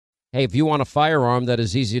Hey, if you want a firearm that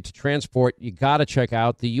is easy to transport, you got to check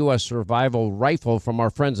out the U.S. Survival Rifle from our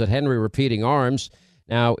friends at Henry Repeating Arms.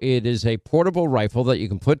 Now, it is a portable rifle that you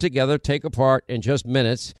can put together, take apart in just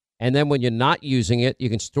minutes. And then when you're not using it, you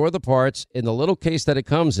can store the parts in the little case that it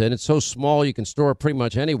comes in. It's so small you can store it pretty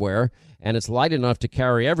much anywhere, and it's light enough to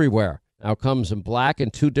carry everywhere. Now, it comes in black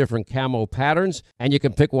and 2 different camo patterns, and you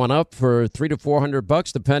can pick one up for $300 to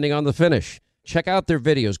 $400 depending on the finish. Check out their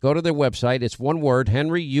videos. Go to their website. It's one word,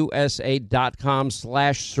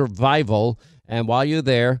 henryusa.com/survival. And while you're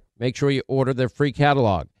there, make sure you order their free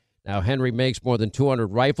catalog. Now, Henry makes more than 200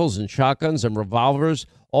 rifles and shotguns and revolvers,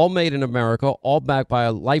 all made in America, all backed by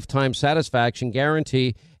a lifetime satisfaction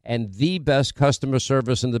guarantee and the best customer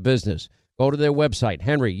service in the business. Go to their website,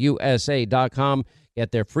 henryusa.com.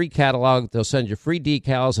 Get their free catalog. They'll send you free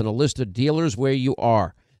decals and a list of dealers where you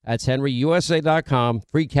are. That's henryusa.com.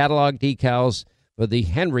 Free catalog decals for the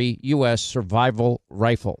Henry U.S. Survival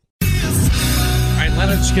Rifle. All right,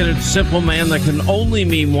 let's get a simple man that can only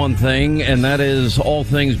mean one thing, and that is all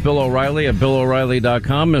things Bill O'Reilly at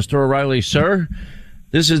BillO'Reilly.com. Mr. O'Reilly, sir,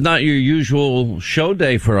 this is not your usual show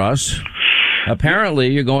day for us.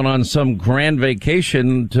 Apparently, you're going on some grand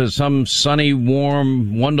vacation to some sunny,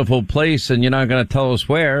 warm, wonderful place, and you're not going to tell us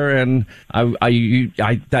where. And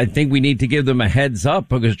I think we need to give them a heads up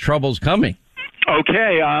because trouble's coming.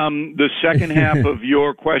 Okay, the second half of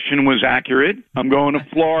your question was accurate. I'm going to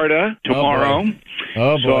Florida tomorrow.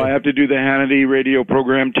 Oh, boy. So I have to do the Hannity radio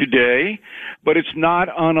program today. But it's not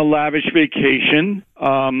on a lavish vacation.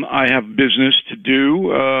 I have business to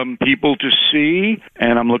do, people to see,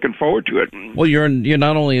 and I'm looking forward to it. Well, you're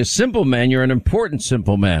not only a simple man, you're an important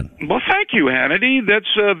simple man. Well, thank you, Hannity. That's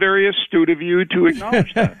very astute of you to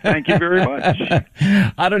acknowledge that. Thank you very much.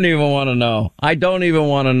 I don't even want to know. I don't even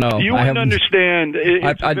want to know. You wouldn't understand.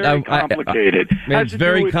 It's very complicated. It's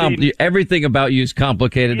very complicated. Everything about you is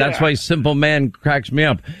complicated. Yeah. That's why simple man cracks me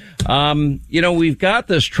up. We've got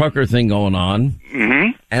this trucker thing going on. Mm-hmm.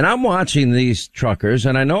 And I'm watching these truckers,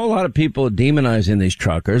 and I know a lot of people are demonizing these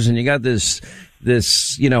truckers, and you got this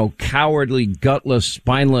cowardly, gutless,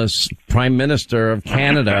 spineless Prime Minister of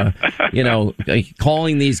Canada,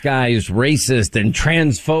 calling these guys racist and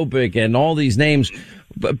transphobic and all these names.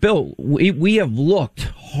 But Bill, we have looked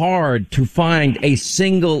hard to find a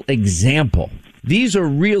single example. These are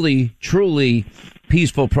really, truly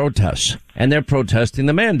peaceful protests, and they're protesting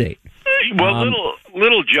the mandate. Well,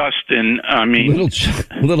 little Justin, I mean...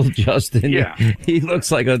 Little Justin, yeah. He looks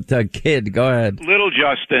like a kid. Go ahead. Little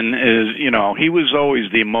Justin is, he was always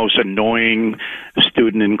the most annoying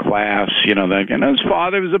student in class, and his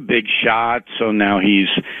father was a big shot, so now he's,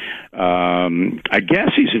 I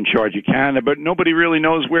guess he's in charge of Canada, but nobody really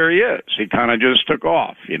knows where he is. He kind of just took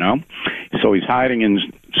off, so he's hiding in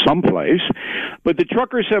someplace. But the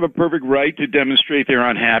truckers have a perfect right to demonstrate their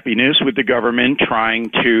unhappiness with the government trying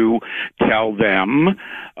to tell them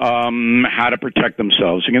how to protect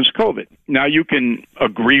themselves against COVID. Now, you can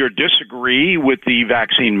agree or disagree with the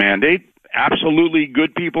vaccine mandate. Absolutely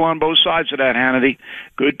good people on both sides of that, Hannity.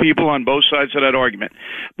 Good people on both sides of that argument.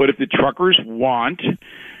 But if the truckers want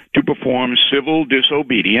to perform civil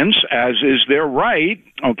disobedience, as is their right,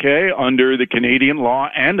 under the Canadian law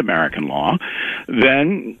and American law,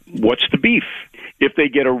 then what's the beef? If they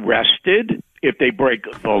get arrested, if they break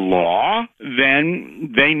the law,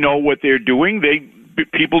 then they know what they're doing.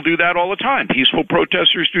 People do that all the time. Peaceful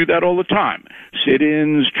protesters do that all the time.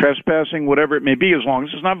 Sit-ins, trespassing, whatever it may be, as long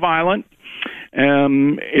as it's not violent.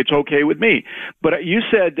 It's okay with me. But you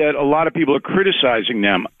said that a lot of people are criticizing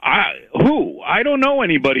them. Who? I don't know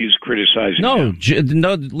anybody who's criticizing them.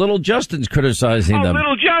 No, little Justin's criticizing them.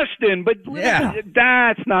 Little Justin, but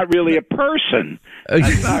that's not really a person.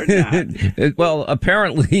 Well,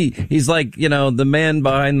 apparently he's like, the man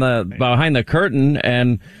behind the curtain,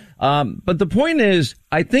 and but the point is,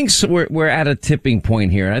 I think we're at a tipping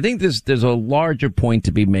point here. And I think there's a larger point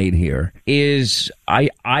to be made here. Is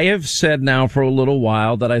I have said now for a little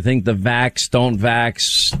while that I think the vax, don't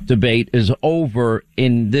vax debate is over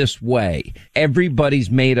in this way.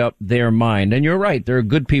 Everybody's made up their mind. And you're right. There are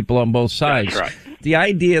good people on both sides. That's right. The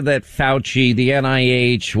idea that Fauci, the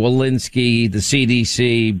NIH, Walensky, the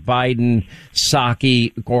CDC, Biden,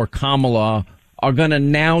 Psaki, or Kamala are going to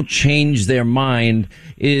now change their mind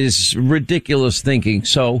is ridiculous thinking.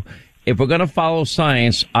 So if we're going to follow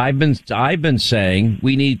science, I've been saying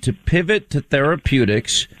we need to pivot to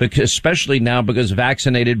therapeutics, because especially now because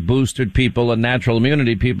vaccinated, boosted people and natural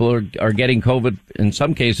immunity people are getting COVID in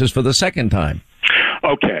some cases for the second time.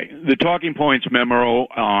 Okay. The Talking Points memo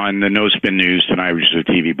on the No Spin News tonight, which is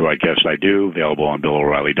a TV broadcast I do, available on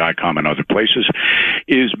BillO'Reilly.com and other places,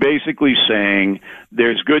 is basically saying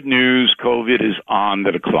there's good news. COVID is on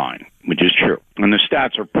the decline, which is true. And the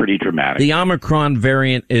stats are pretty dramatic. The Omicron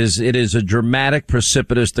variant is a dramatic,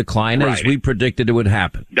 precipitous decline, as we predicted it would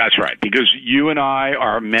happen. That's right, because you and I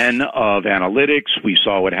are men of analytics. We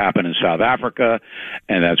saw what happened in South Africa,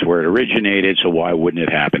 and that's where it originated, so why wouldn't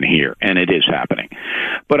it happen here? And it is happening.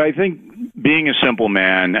 But I think being a simple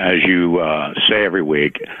man, as you say every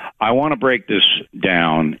week, I want to break this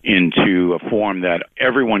down into a form that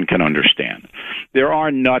everyone can understand. There are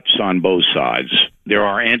nuts on both sides. There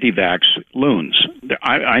are anti-vax loons.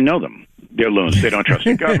 I know them. They're loons. They don't trust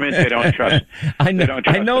the government. They don't trust. I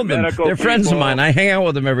know them. They're friends of mine. I hang out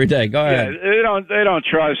with them every day. Go ahead. They don't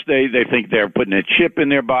trust. They think they're putting a chip in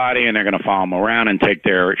their body and they're going to follow them around and take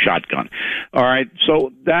their shotgun. All right.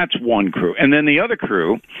 So that's one crew, and then the other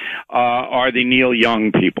crew are the Neil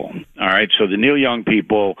Young people. All right. So the Neil Young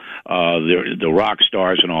people, the rock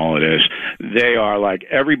stars and all of this, they are like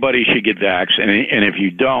everybody should get vaxxed, and if you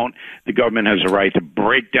don't, the government has a right to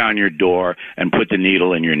break down your door and put the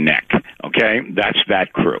needle in your neck. Okay, that's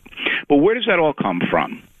that crew. But where does that all come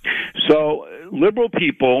from? So liberal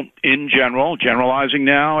people in general, generalizing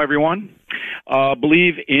now, everyone,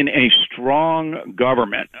 believe in a strong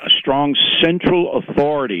government, a strong central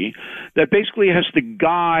authority that basically has to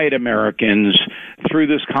guide Americans through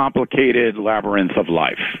this complicated labyrinth of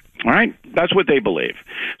life. All right? That's what they believe.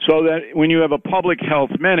 So that when you have a public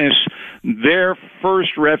health menace, their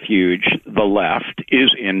first refuge, the left,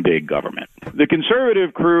 is in big government. The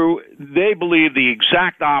conservative crew, they believe the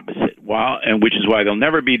exact opposite, and which is why there'll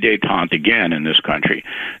never be détente again in this country.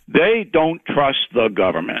 They don't trust the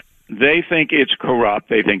government. They think it's corrupt.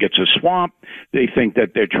 They think it's a swamp. They think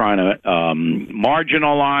that they're trying to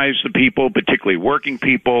marginalize the people, particularly working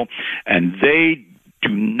people, and they do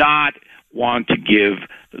not want to give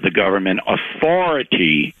the government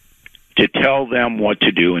authority to tell them what to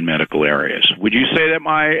do in medical areas. Would you say that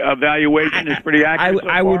my evaluation is pretty accurate?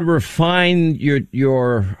 I would refine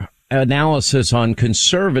your analysis on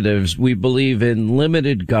conservatives. We believe in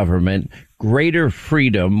limited government, greater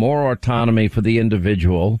freedom, more autonomy for the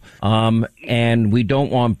individual, and we don't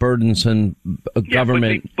want burdensome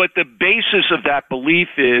government. But the basis of that belief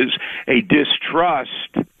is a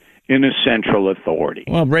distrust in a central authority.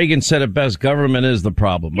 Well, Reagan said it best, government is the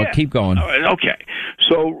problem. But keep going. Okay.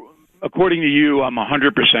 So according to you, I'm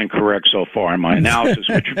 100% correct so far in my analysis,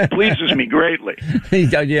 which pleases me greatly.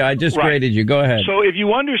 Yeah, I just graded you. Go ahead. So if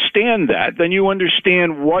you understand that, then you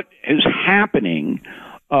understand what is happening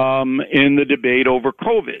in the debate over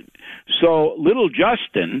COVID. So little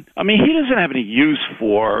Justin, I mean, he doesn't have any use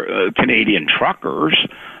for Canadian truckers.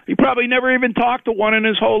 He probably never even talked to one in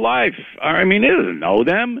his whole life. I mean, he doesn't know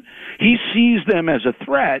them. He sees them as a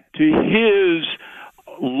threat to his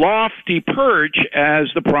lofty perch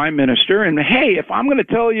as the prime minister. And, hey, if I'm going to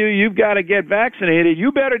tell you you've got to get vaccinated,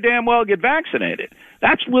 you better damn well get vaccinated.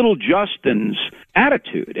 That's little Justin's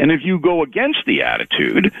attitude. And if you go against the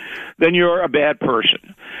attitude, then you're a bad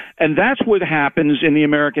person. And that's what happens in the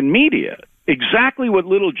American media. Exactly what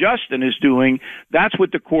little Justin is doing, that's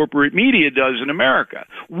what the corporate media does in America.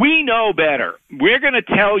 We know better. We're going to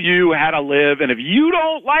tell you how to live, and if you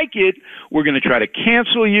don't like it, we're going to try to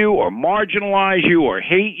cancel you or marginalize you or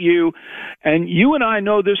hate you. And you and I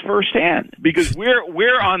know this firsthand because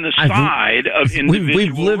we're on the side of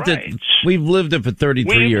individual rights. We've lived it for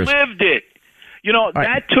 33 years. We've lived it. You know,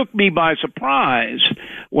 that took me by surprise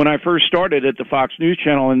when I first started at the Fox News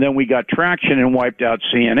Channel, and then we got traction and wiped out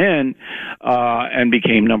CNN and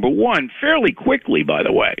became number one fairly quickly, by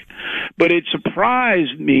the way. But it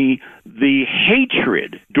surprised me the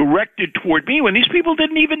hatred directed toward me when these people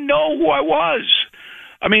didn't even know who I was.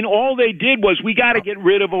 I mean, all they did was, we got to get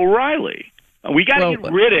rid of O'Reilly. We got to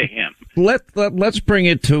get rid of him. Let's bring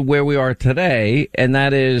it to where we are today, and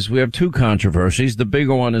that is we have two controversies. The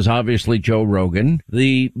bigger one is obviously Joe Rogan.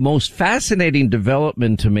 The most fascinating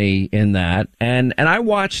development to me in that, and I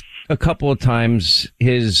watched a couple of times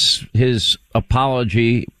his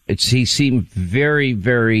apology. He seemed very,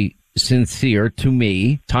 very sincere to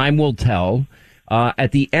me. Time will tell.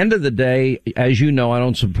 At the end of the day, as you know, I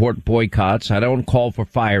don't support boycotts. I don't call for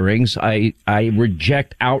firings. I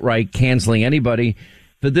reject outright canceling anybody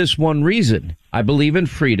for this one reason. I believe in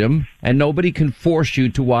freedom, and nobody can force you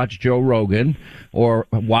to watch Joe Rogan or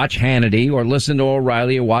watch Hannity or listen to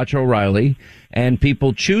O'Reilly or watch O'Reilly, and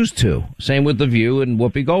people choose to. Same with The View and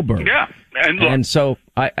Whoopi Goldberg. Yeah. And so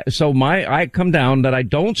I come down that I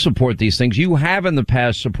don't support these things. You have in the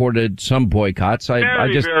past supported some boycotts.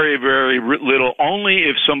 Very, very little. Only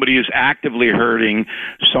if somebody is actively hurting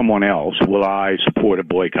someone else will I support a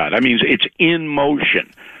boycott. I mean, it's in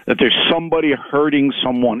motion that there's somebody hurting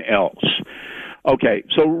someone else. Okay,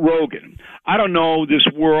 so Rogan. I don't know this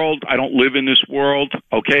world. I don't live in this world,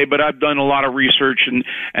 okay? But I've done a lot of research,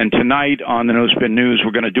 and tonight on the No Spin News,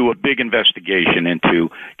 we're going to do a big investigation into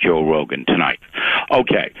Joe Rogan tonight.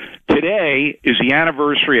 Okay, today is the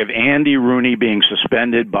anniversary of Andy Rooney being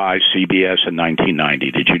suspended by CBS in 1990.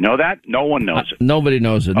 Did you know that? No one knows it. Nobody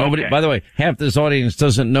knows it. Okay. Nobody. By the way, half this audience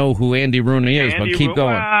doesn't know who Andy Rooney is, but keep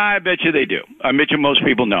going. Well, I bet you they do. I bet you most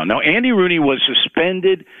people know. Now, Andy Rooney was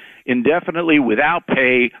suspended indefinitely without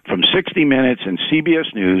pay from 60 Minutes and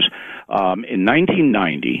CBS News in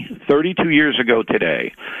 1990, 32 years ago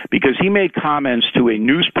today, because he made comments to a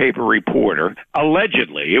newspaper reporter,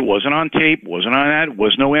 allegedly, it wasn't on tape, wasn't on that,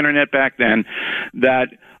 was no internet back then, that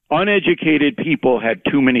uneducated people had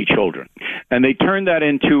too many children. And they turned that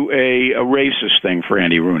into a racist thing for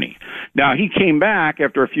Andy Rooney. Now, he came back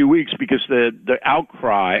after a few weeks because the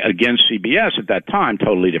outcry against CBS at that time,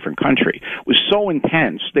 totally different country, was so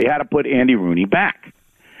intense they had to put Andy Rooney back.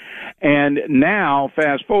 And now,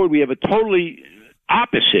 fast forward, we have a totally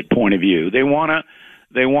opposite point of view. They want to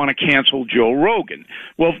cancel Joe Rogan.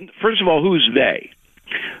 Well, first of all, who's they?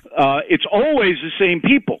 It's always the same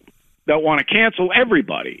people that want to cancel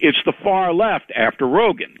everybody. It's the far left after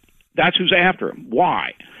Rogan. That's who's after him.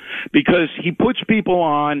 Why? Because he puts people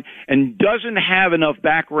on and doesn't have enough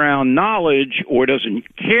background knowledge or doesn't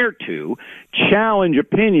care to challenge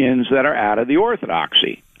opinions that are out of the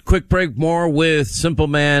orthodoxy. Quick break, more with Simple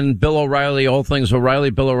Man Bill O'Reilly, all things O'Reilly,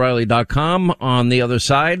 BillO'Reilly.com on the other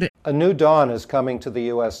side. A new dawn is coming to the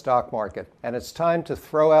U.S. stock market, and it's time to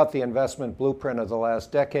throw out the investment blueprint of the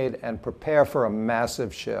last decade and prepare for a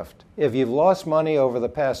massive shift. If you've lost money over the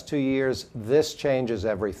past 2 years, this changes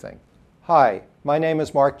everything. Hi, my name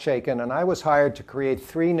is Mark Chaikin, and I was hired to create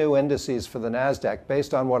 3 new indices for the NASDAQ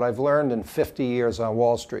based on what I've learned in 50 years on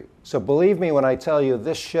Wall Street. So believe me when I tell you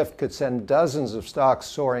this shift could send dozens of stocks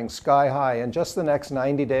soaring sky high in just the next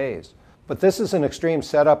 90 days. But this is an extreme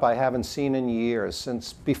setup I haven't seen in years,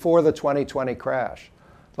 since before the 2020 crash.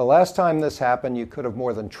 The last time this happened, you could have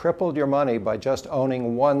more than tripled your money by just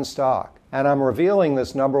owning one stock. And I'm revealing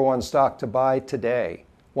this number one stock to buy today,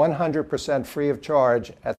 100% free of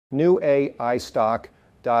charge at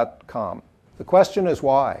newaistock.com. The question is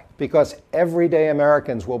why? Because everyday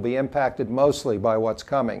Americans will be impacted mostly by what's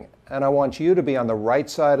coming, and I want you to be on the right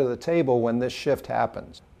side of the table when this shift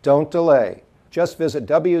happens. Don't delay. Just visit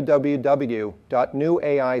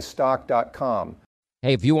www.newaistock.com.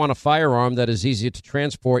 Hey, if you want a firearm that is easy to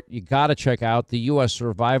transport, you got to check out the U.S.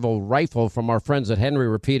 Survival Rifle from our friends at Henry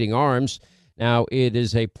Repeating Arms. Now, it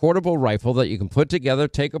is a portable rifle that you can put together,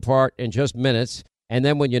 take apart in just minutes. And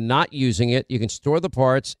then when you're not using it, you can store the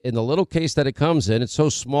parts in the little case that it comes in. It's so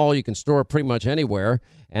small you can store it pretty much anywhere,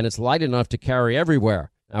 and it's light enough to carry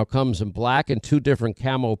everywhere. Now, it comes in black and 2 different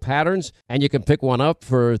camo patterns, and you can pick one up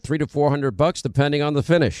for $300 to $400 depending on the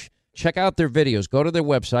finish. Check out their videos. Go to their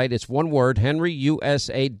website. It's one word,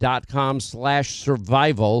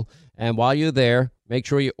 henryusa.com/survival. And while you're there, make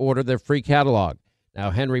sure you order their free catalog.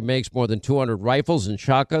 Now, Henry makes more than 200 rifles and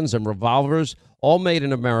shotguns and revolvers, all made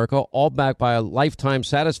in America, all backed by a lifetime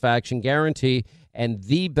satisfaction guarantee and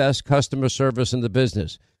the best customer service in the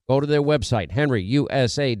business. Go to their website,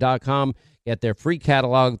 henryusa.com. Get their free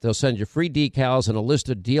catalog. They'll send you free decals and a list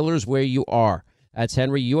of dealers where you are. That's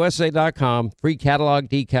henryusa.com. Free catalog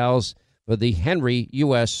decals for the Henry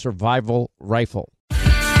U.S. Survival Rifle.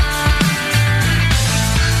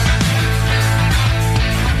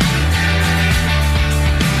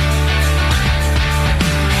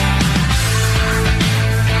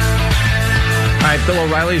 All right, Bill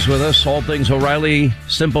O'Reilly's with us. All things O'Reilly,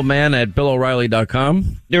 Simple Man at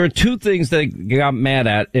BillO'Reilly.com. There are 2 things that he got mad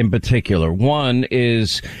at in particular. One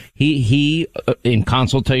is he in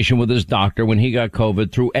consultation with his doctor when he got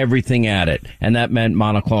COVID, threw everything at it. And that meant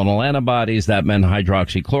monoclonal antibodies, that meant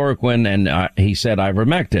hydroxychloroquine, and he said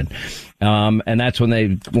ivermectin. And that's when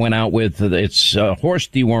they went out with its horse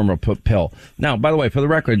dewormer pill. Now, by the way, for the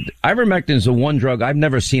record, ivermectin is the one drug I've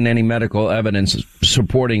never seen any medical evidence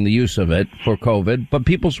supporting the use of it for COVID, but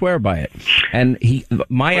people swear by it. And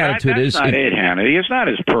my attitude is... That's not it, Hannity. It's not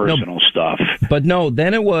his personal stuff. But no,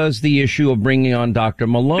 then it was the issue of bringing on Dr.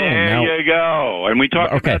 Malone. There you go. And we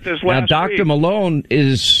talked about this last week. Now, Dr. Malone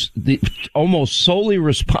is almost solely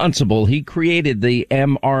responsible. He created the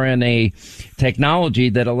mRNA technology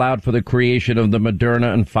that allowed for the creation of the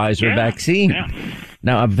Moderna and Pfizer vaccine. Yeah.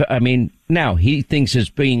 Now, I mean, now he thinks it's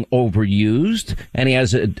being overused, and he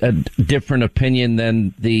has a different opinion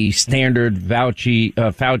than the standard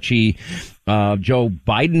Fauci, Joe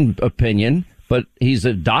Biden opinion. But he's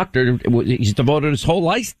a doctor. He's devoted his whole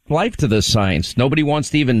life to this science. Nobody wants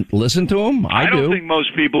to even listen to him. I do. don't think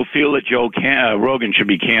most people feel that Rogan should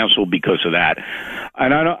be canceled because of that.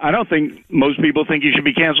 And I don't think most people think he should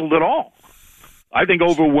be canceled at all. I think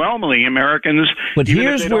overwhelmingly Americans, but even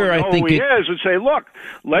here's if they where don't know I think who he is, would say, look,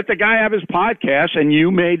 let the guy have his podcast, and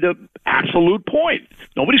you made the absolute point.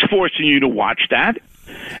 Nobody's forcing you to watch that.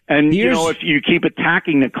 And, if you keep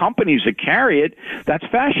attacking the companies that carry it, that's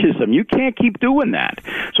fascism. You can't keep doing that.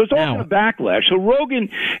 So it's all a backlash. So Rogan,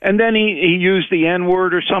 and then he used the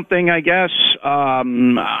N-word or something, I guess.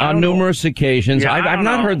 On numerous occasions. Yeah, I've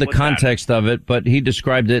not heard the context of it, but he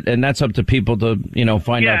described it, and that's up to people to, find out for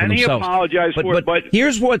themselves. Yeah, and he apologized for it. But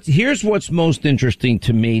here's what's most interesting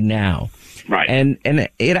to me now. Right. And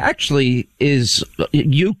it actually is,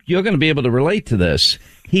 you're going to be able to relate to this.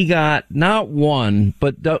 He got not one,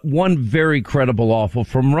 but one very credible offer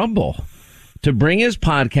from Rumble to bring his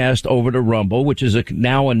podcast over to Rumble, which is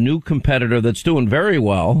now a new competitor that's doing very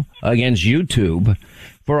well against YouTube,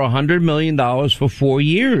 for $100 million for 4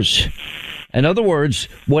 years. In other words,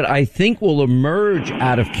 what I think will emerge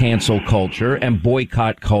out of cancel culture and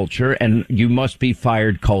boycott culture and you must be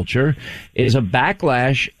fired culture is a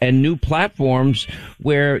backlash and new platforms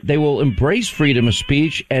where they will embrace freedom of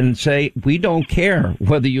speech and say, we don't care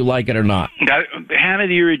whether you like it or not.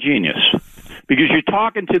 Hannity, you're a genius because you're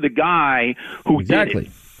talking to the guy who did it.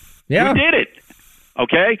 Yeah. Who did it.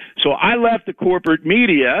 Okay? So I left the corporate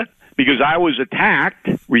media because I was attacked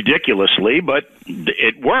ridiculously, but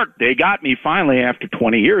it worked. They got me finally after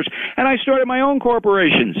 20 years, and I started my own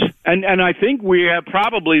corporations. And I think we have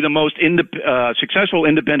probably the most successful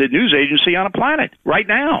independent news agency on the planet right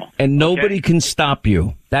now. And nobody can stop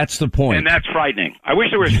you. That's the point. And that's frightening. I wish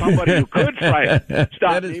there was somebody who could stop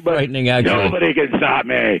that me, is but frightening, actually. Nobody can stop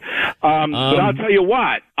me. But I'll tell you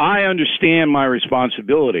what, I understand my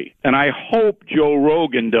responsibility, and I hope Joe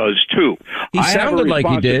Rogan does too. He sounded like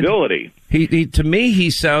he did. He to me, he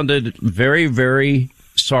sounded very, very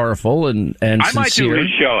sorrowful and I sincere. might do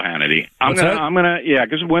his show, Hannity. I'm gonna,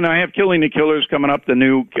 because when I have Killing the Killers coming up, the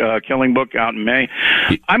new Killing book out in May,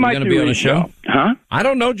 I might do be on his a show. Huh? I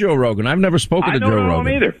don't know Joe Rogan. I've never spoken to Joe Rogan. I don't know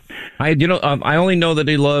him either. I only know that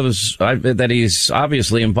that he's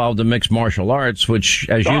obviously involved in mixed martial arts, which,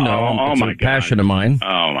 as you know, is a passion of mine.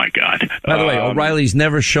 Oh my God! By the way, O'Reilly's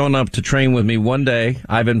never shown up to train with me one day.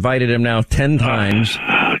 I've invited him now 10 times.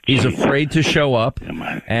 He's afraid to show up,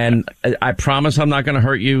 and I promise I'm not going to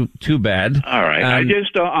hurt you too bad. All right.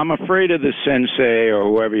 I'm afraid of the sensei or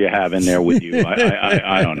whoever you have in there with you.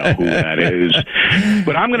 I don't know who that is,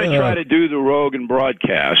 but I'm going to try to do the Rogan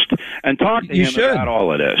broadcast and talk to him about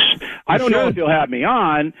all of this. I don't know if he'll have me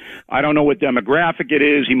on. I don't know what demographic it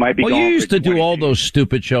is. He might be. Well, you used to do all those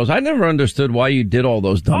stupid shows. I never understood why you did all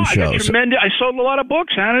those dumb shows. I sold a lot of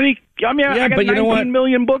books, Hannity. I got but you know what? 19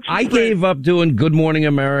 million books. I gave up doing Good Morning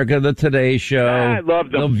America, The Today Show, I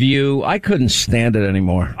loved them. The View. I couldn't stand it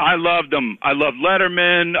anymore. I loved them. I loved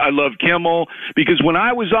Letterman. I loved Kimmel because when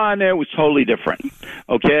I was on there, it was totally different.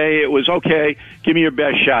 Okay, it was okay. Give me your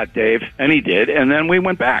best shot, Dave, and he did, and then we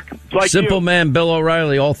went back. Like Simple Man, Bill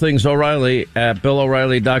O'Reilly. All things O'Reilly at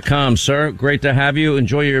BillO'Reilly.com. Sir, great to have you.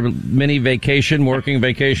 Enjoy your mini vacation, working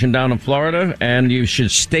vacation down in Florida, and you should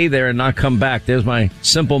stay there and not come back. There's my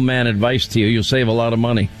Simple Man advice to you. You'll save a lot of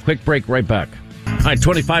money. Quick break, right back. All right,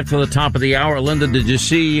 25 to the top of the hour. Linda, did you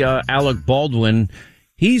see Alec Baldwin?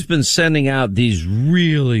 He's been sending out these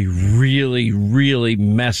really, really, really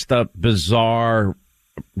messed up, bizarre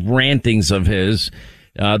rantings of his,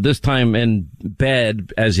 this time in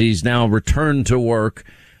bed as he's now returned to work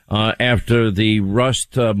after the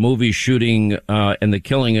Rust movie shooting and the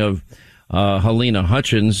killing of Helena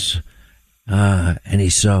Hutchins. And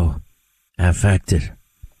he's so affected.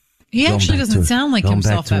 He actually doesn't sound like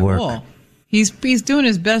himself at all. He's doing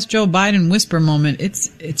his best Joe Biden whisper moment.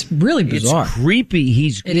 It's really bizarre. It's creepy.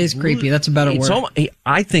 It is creepy. That's a better word.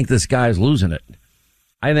 I think this guy's losing it.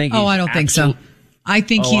 I don't think so. I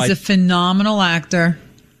think he's a phenomenal actor.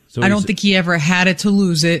 So I don't think he ever had it to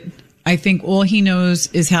lose it. I think all he knows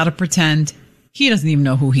is how to pretend. He doesn't even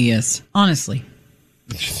know who he is, honestly.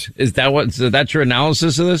 Is that's your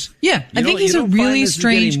analysis of this? Yeah, I think he's a really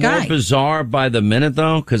strange guy. More bizarre by the minute,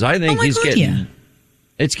 though, because I think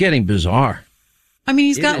it's getting bizarre. I mean,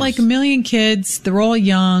 he's got like 1 million kids. They're all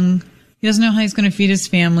young. He doesn't know how he's going to feed his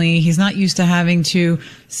family. He's not used to having to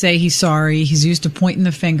say he's sorry. He's used to pointing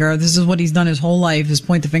the finger. This is what he's done his whole life, is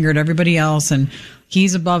point the finger at everybody else. And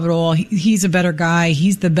he's above it all. He's a better guy.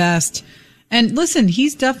 He's the best. And listen,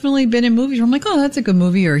 he's definitely been in movies where I'm like, oh, that's a good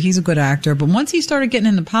movie, or he's a good actor. But once he started getting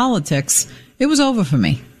into politics, it was over for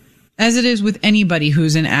me. As it is with anybody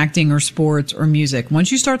who's in acting or sports or music.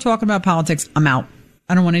 Once you start talking about politics, I'm out.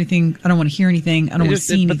 I don't want anything. I don't want to hear anything. I don't want to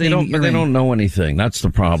see anything. But they don't know anything. That's the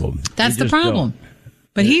problem. That's the problem.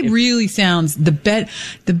 But he really sounds the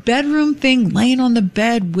bedroom thing, laying on the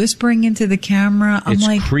bed, whispering into the camera. I'm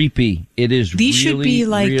like, creepy. It is. These should be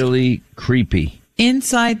like really creepy.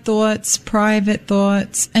 Inside thoughts, private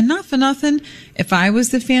thoughts, and not for nothing. If I was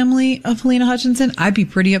the family of Helena Hutchinson, I'd be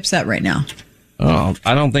pretty upset right now. Oh,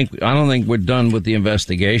 I don't think we're done with the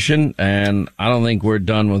investigation, and I don't think we're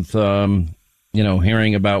done with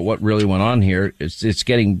hearing about what really went on here. It's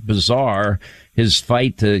getting bizarre. His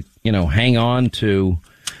fight to hang on to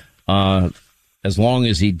as long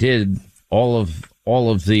as he did all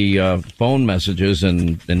of the phone messages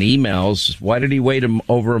and emails. Why did he wait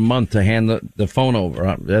over a month to hand the phone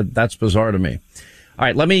over? That's bizarre to me. All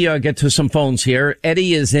right, let me get to some phones here.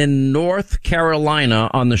 Eddie is in North Carolina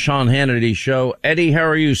on the Sean Hannity Show. Eddie, how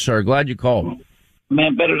are you, sir? Glad you called.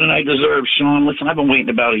 Man, better than I deserve, Sean. Listen, I've been waiting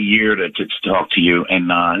about a year to talk to you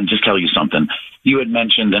and just tell you something. You had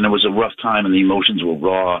mentioned, and it was a rough time and the emotions were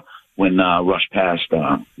raw when Rush passed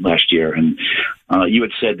last year. And you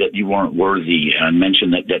had said that you weren't worthy and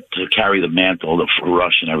mentioned that to carry the mantle for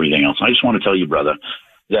Rush and everything else. I just want to tell you, brother,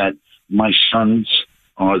 that my sons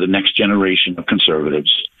are the next generation of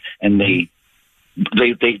conservatives, and they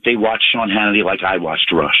watch Sean Hannity like I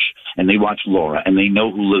watched Rush, and they watch Laura, and they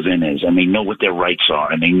know who Levin is, and they know what their rights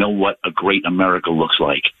are, and they know what a great America looks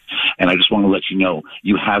like. And I just want to let you know,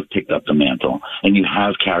 you have picked up the mantle, and you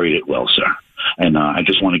have carried it well, sir. And I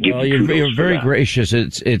just want to give you kudos. You're very gracious.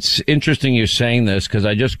 It's interesting you're saying this, because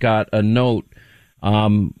I just got a note.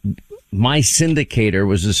 My syndicator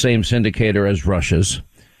was the same syndicator as Rush's,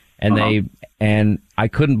 and and I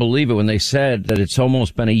couldn't believe it when they said that it's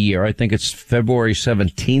almost been a year. I think it's February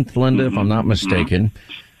 17th, Linda, if I'm not mistaken,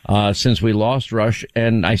 since we lost Rush.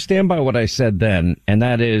 And I stand by what I said then, and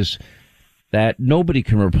that is that nobody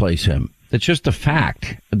can replace him. It's just a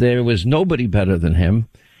fact. There was nobody better than him.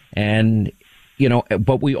 And,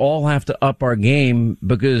 but we all have to up our game,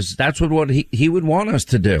 because that's what he would want us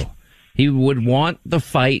to do. He would want the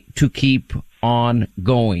fight to keep on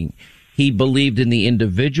going. He believed in the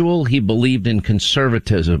individual. He believed in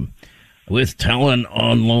conservatism, with talent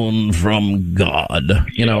on loan from God.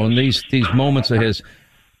 And these moments of his.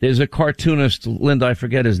 There's a cartoonist, Linda, I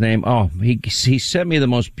forget his name. Oh, he sent me the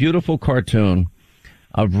most beautiful cartoon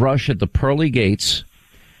of Rush at the pearly gates,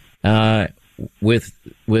 with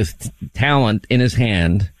talent in his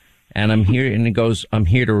hand, and I'm here, and he goes, "I'm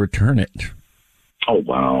here to return it." Oh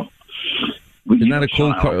wow! Isn't that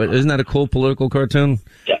a cool political cartoon?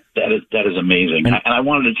 That is amazing. And I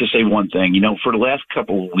wanted to say one thing. For the last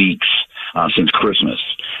couple of weeks since Christmas,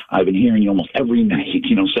 I've been hearing you almost every night,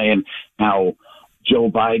 saying how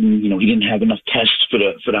Joe Biden, he didn't have enough tests for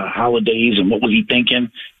the holidays, and what was he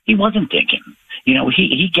thinking? He wasn't thinking.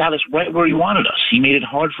 He got us right where he wanted us. He made it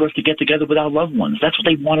hard for us to get together with our loved ones. That's what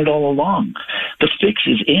they wanted all along. The fix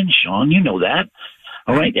is in, Sean. You know that.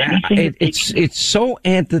 All right. It's so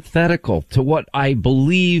antithetical to what I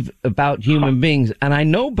believe about human beings. And I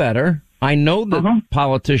know better. I know that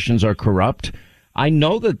politicians are corrupt. I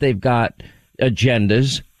know that they've got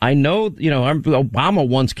agendas. I know, Obama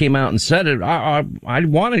once came out and said it. I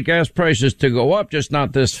wanted gas prices to go up, just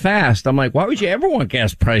not this fast. I'm like, why would you ever want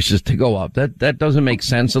gas prices to go up? That doesn't make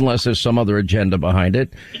sense unless there's some other agenda behind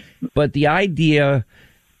it. But the idea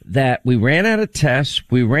that we ran out of tests,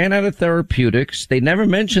 we ran out of therapeutics. They never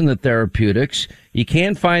mentioned the therapeutics. You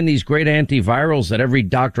can't find these great antivirals that every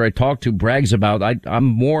doctor I talk to brags about. I'm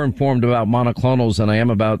more informed about monoclonals than I am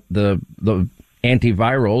about the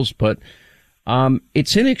antivirals, but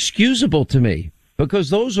it's inexcusable to me, because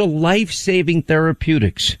those are life-saving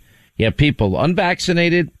therapeutics. You have people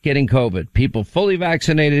unvaccinated getting COVID, people fully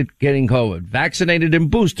vaccinated getting COVID, vaccinated and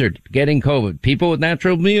boosted getting COVID, people with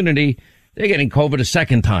natural immunity, they're getting COVID a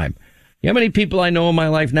second time. You know how many people I know in my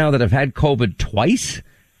life now that have had COVID twice?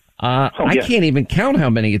 I can't even count how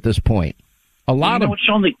many at this point. A lot of. It's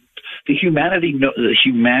only the humanity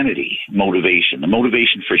motivation. The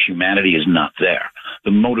motivation for humanity is not there.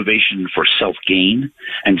 The motivation for self-gain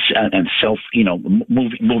and self,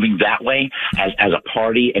 moving that way as a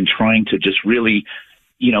party and trying to just really,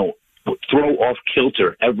 throw off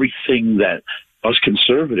kilter everything that us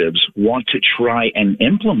conservatives want to try and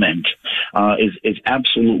implement is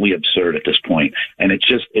absolutely absurd at this point. And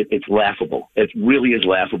it's laughable. It really is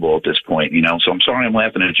laughable at this point, So I'm sorry I'm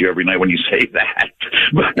laughing at you every night when you say that.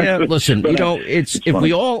 Listen, if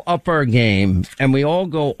we all up our game and we all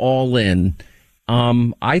go all in,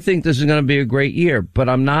 I think this is going to be a great year, but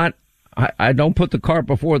I don't put the cart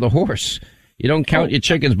before the horse. You don't count your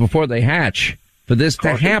chickens before they hatch. For this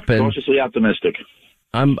to happen, cautiously optimistic.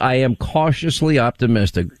 I am cautiously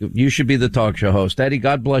optimistic. You should be the talk show host. Eddie,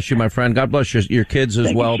 God bless you, my friend. God bless your kids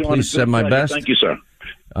as well. Please send my best. Thank you, sir.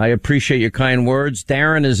 I appreciate your kind words.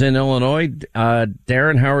 Darren is in Illinois.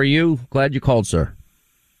 Darren, how are you? Glad you called, sir.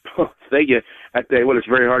 Oh, thank you. I tell you what, it's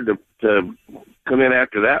very hard to come in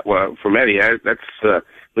after that one from Eddie. But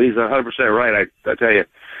he's 100% right. I tell you,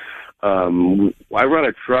 I run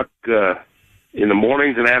a truck in the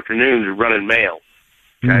mornings and afternoons running mail.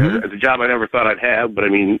 Mm-hmm. It's a job I never thought I'd have, but I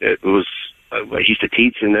mean, it was. I used to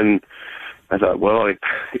teach, and then I thought, well,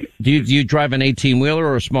 do you drive an 18-wheeler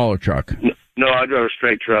or a smaller truck? No, I drive a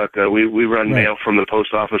straight truck. We run mail from the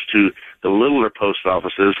post office to the littler post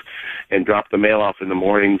offices and drop the mail off in the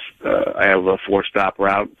mornings. I have a 4-stop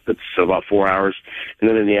route that's about 4 hours, and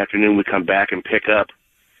then in the afternoon we come back and pick up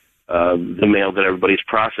the mail that everybody's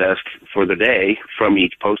processed for the day from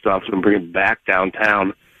each post office and bring it back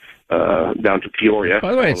downtown. Down to Peoria.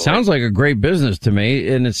 By the way, it sounds like a great business to me,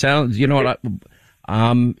 and it sounds, you know what,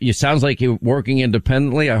 it sounds like you're working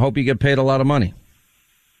independently. I hope you get paid a lot of money.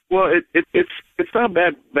 Well, it's not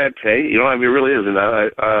bad pay, you know. I mean, it really isn't.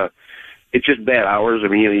 It's just bad hours. I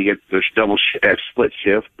mean, you get the split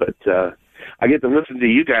shift, but I get to listen to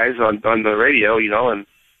you guys on the radio, you know, and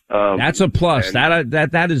that's a plus.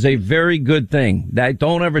 That is a very good thing. That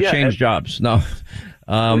don't ever change jobs. No.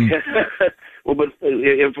 Well, but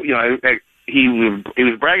if you know, he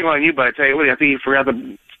was bragging on you, but I tell you what, I think he forgot that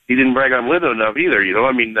he didn't brag on Linda enough either. You know,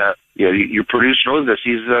 I mean, you know, your producer Linda,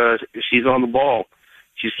 she's on the ball.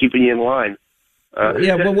 She's keeping you in line.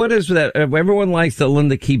 Yeah, but what is that? Everyone likes that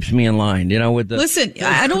Linda keeps me in line. You know, with the listen.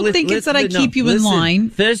 I don't think it's that I keep you in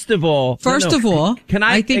line. First of all, can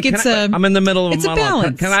I think it's a. I'm in the middle of it's a monologue.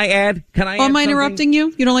 balance. Can I add? Am I interrupting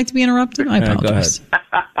you? You don't like to be interrupted? I apologize. Go ahead.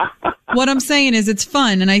 What I'm saying is it's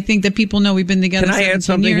fun, and I think that people know we've been together. Can I add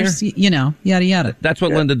something years, here? You know, yada yada. That's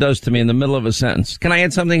what Linda does to me in the middle of a sentence. Can I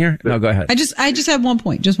add something here? No, go ahead. I just have 1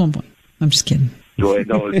 point. Just 1 point. I'm just kidding. No,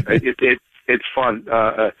 it's fun,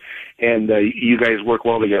 and you guys work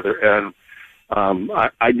well together. And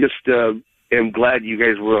I just am glad you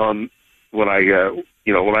guys were on when I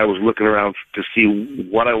was looking around to see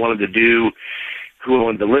what I wanted to do, who I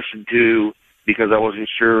wanted to listen to, because I wasn't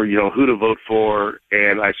sure, you know, who to vote for.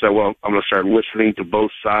 And I said, well, I'm going to start listening to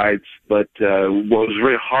both sides. But it was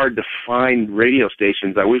very hard to find radio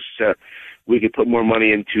stations. I wish we could put more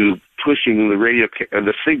money into pushing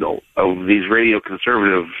the signal of these radio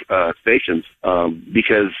conservative stations,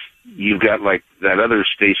 because you've got like that other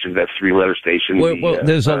station, that 3-letter station. Well,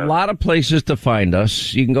 there's a lot of places to find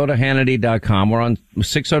us. You can go to Hannity.com. We're on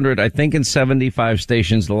 600, I think, in 75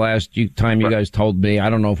 stations the last time you guys told me. I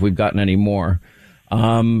don't know if we've gotten any more.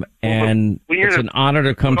 And it's an honor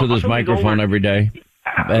to come to this microphone every day.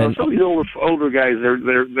 Some of these older guys,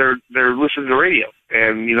 they're listening to radio,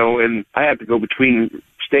 and you know, and I have to go between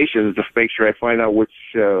stations to make sure I find out which.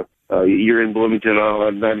 You're in Bloomington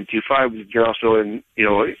on 92.5. You're also in, you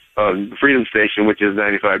know, on the Freedom Station, which is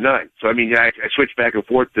 95.9. So I mean, I switch back and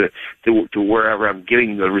forth to wherever I'm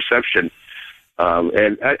getting the reception.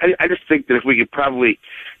 And I just think that if we could probably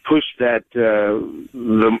push that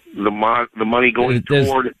the money going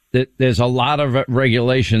toward. There's a lot of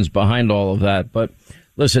regulations behind all of that, but.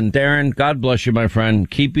 Listen, Darren, God bless you, my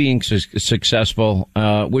friend. Keep being successful.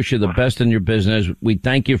 Wish you the best in your business. We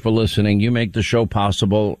thank you for listening. You make the show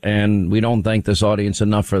possible, and we don't thank this audience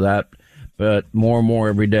enough for that. But more and more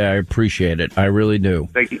every day, I appreciate it. I really do.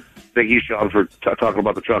 Thank you. Thank you, Sean, for talking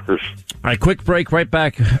about the truckers. All right, quick break, right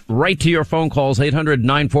back, right to your phone calls,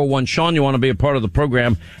 800-941. Sean, you want to be a part of the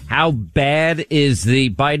program. How bad is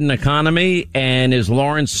the Biden economy, and is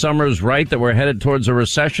Lawrence Summers right that we're headed towards a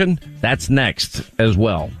recession? That's next as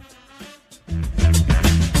well. The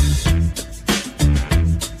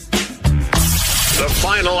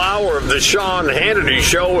final hour of the Sean Hannity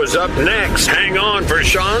Show is up next. Hang on for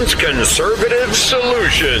Sean's Conservative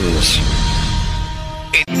Solutions.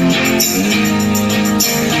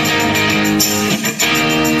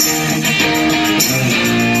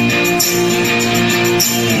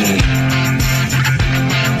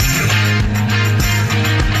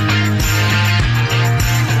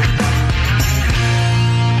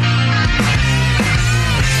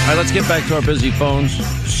 All right, let's get back to our busy phones.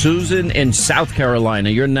 Susan in South Carolina,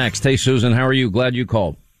 you're next. Hey, Susan, how are you? Glad you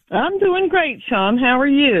called. I'm doing great, Sean. How are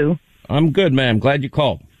you? I'm good, ma'am. Glad you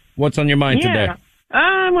called. What's on your mind today?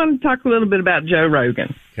 I want to talk a little bit about Joe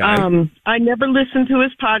Rogan. Okay. I never listened to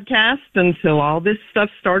his podcast until all this stuff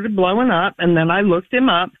started blowing up, and then I looked him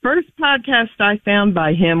up. First podcast I found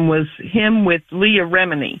by him was him with Leah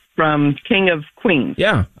Remini from King of Queens.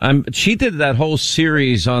 Yeah, she did that whole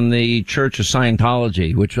series on the Church of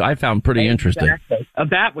Scientology, which I found pretty interesting.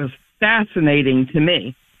 That was fascinating to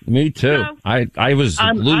me. Me too. So, I was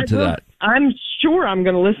glued to that. I'm sure I'm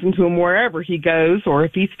going to listen to him wherever he goes or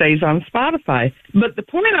if he stays on Spotify. But the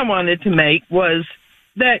point I wanted to make was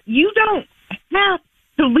that you don't have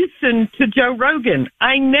to listen to Joe Rogan.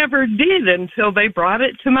 I never did until they brought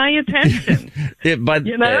it to my attention. But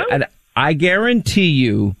you know? I guarantee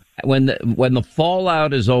you, when the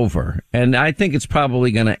fallout is over, and I think it's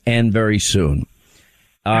probably going to end very soon,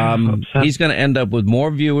 he's going to end up with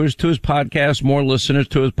more viewers to his podcast, more listeners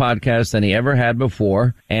to his podcast than he ever had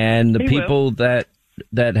before. And the people that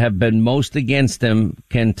have been most against him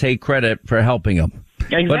can take credit for helping him.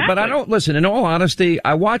 Exactly. But I don't listen. In all honesty,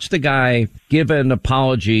 I watched the guy give an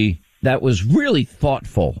apology that was really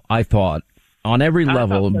thoughtful, I thought, on every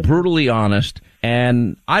level, brutally honest.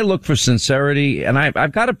 And I look for sincerity, and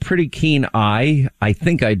I've got a pretty keen eye. I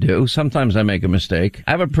think I do. Sometimes I make a mistake.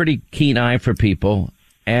 I have a pretty keen eye for people.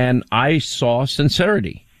 And I saw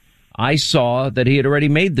sincerity. I saw that he had already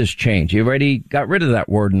made this change. He already got rid of that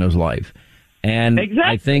word in his life. And exactly.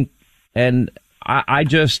 I think, and I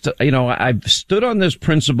just, I've stood on this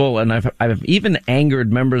principle, and I've even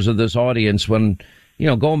angered members of this audience when,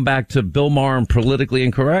 going back to Bill Maher and Politically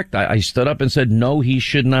Incorrect, I stood up and said, no, he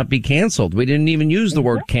should not be canceled. We didn't even use the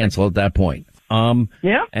word cancel at that point.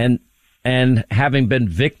 Yeah. And having been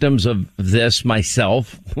victims of this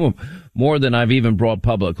myself, more than I've even brought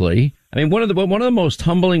publicly. I mean, one of the most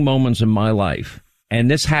humbling moments in my life,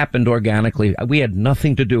 and this happened organically, we had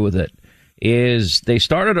nothing to do with it, is they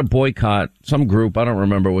started a boycott, some group, I don't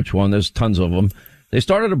remember which one, there's tons of them. They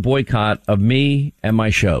started a boycott of me and my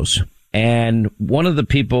shows. And one of the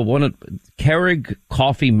people, Keurig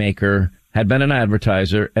Coffee Maker, had been an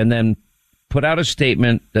advertiser and then put out a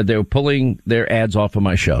statement that they were pulling their ads off of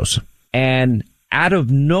my shows. And out of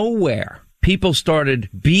nowhere, people started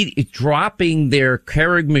dropping their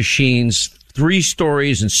Keurig machines 3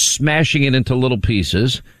 stories and smashing it into little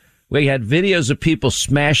pieces. We had videos of people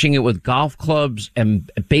smashing it with golf clubs and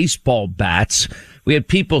baseball bats. We had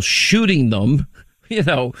people shooting them.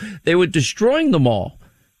 They were destroying them all.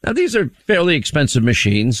 Now, these are fairly expensive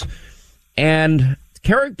machines. And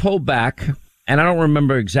Keurig pulled back, and I don't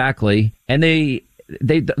remember exactly. And the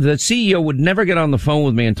CEO would never get on the phone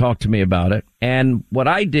with me and talk to me about it. And what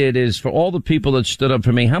I did is, for all the people that stood up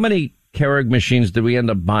for me, how many Keurig machines did we end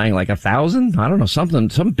up buying? Like 1,000? I don't know,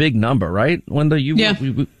 some big number, right? How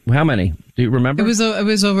many? Do you remember? It was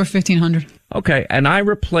over 1,500. Okay. And I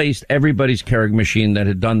replaced everybody's Keurig machine that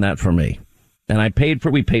had done that for me. And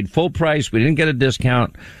we paid full price. We didn't get a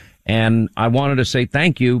discount. And I wanted to say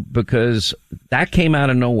thank you, because that came out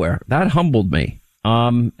of nowhere. That humbled me.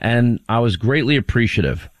 And I was greatly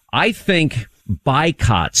appreciative. I think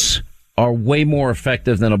boycotts are way more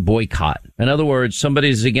effective than a boycott. In other words,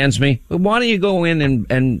 somebody's against me. Well, why don't you go in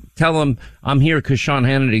and tell them I'm here because Sean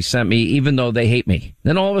Hannity sent me, even though they hate me?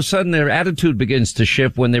 Then all of a sudden their attitude begins to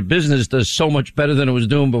shift when their business does so much better than it was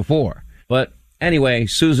doing before. But anyway,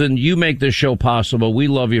 Susan, you make this show possible. We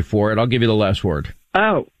love you for it. I'll give you the last word.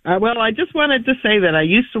 Oh, well, I just wanted to say that I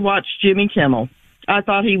used to watch Jimmy Kimmel. I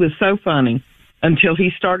thought he was so funny until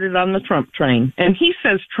he started on the Trump train. And he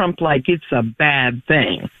says Trump like it's a bad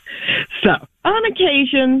thing. So on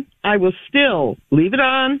occasion, I will still leave it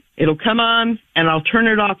on. It'll come on, and I'll turn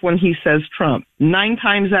it off when he says Trump. 9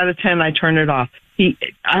 times out of 10, I turn it off.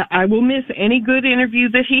 I will miss any good interview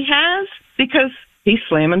that he has because he's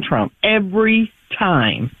slamming Trump every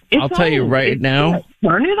time. I'll tell you right now.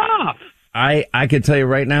 Turn it off. I can tell you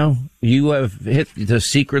right now, you have hit the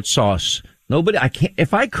secret sauce. I can't,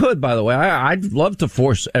 if I could, by the way, I'd love to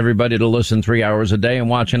force everybody to listen 3 hours a day and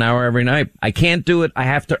watch an hour every night. I can't do it. I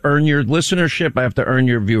have to earn your listenership. I have to earn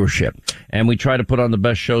your viewership. And we try to put on the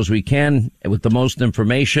best shows we can with the most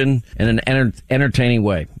information in an entertaining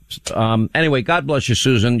way. Anyway, God bless you,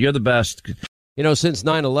 Susan. You're the best. Since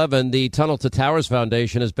 9/11, the Tunnel to Towers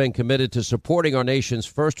Foundation has been committed to supporting our nation's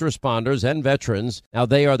first responders and veterans. Now,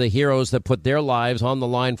 they are the heroes that put their lives on the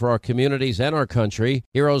line for our communities and our country.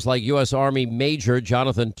 Heroes like U.S. Army Major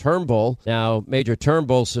Jonathan Turnbull. Now, Major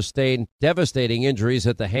Turnbull sustained devastating injuries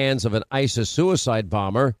at the hands of an ISIS suicide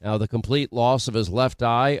bomber. Now, the complete loss of his left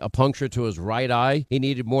eye, a puncture to his right eye. He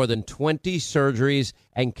needed more than 20 surgeries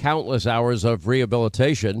and countless hours of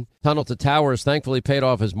rehabilitation. Tunnel to Towers thankfully paid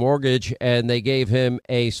off his mortgage, and they gave him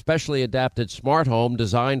a specially adapted smart home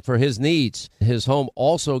designed for his needs. His home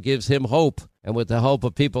also gives him hope. And with the help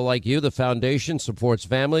of people like you, the foundation supports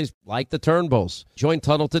families like the Turnbulls. Join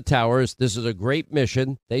Tunnel to Towers. This is a great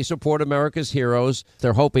mission. They support America's heroes.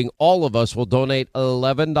 They're hoping all of us will donate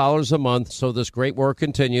 $11 a month so this great work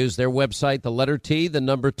continues. Their website, the letter T, the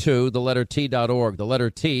number 2, the letter T.org. The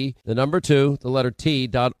letter T, the number 2, the letter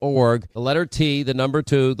T.org. The letter T, the number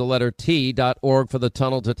 2, the letter T.org for the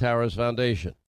Tunnel to Towers Foundation.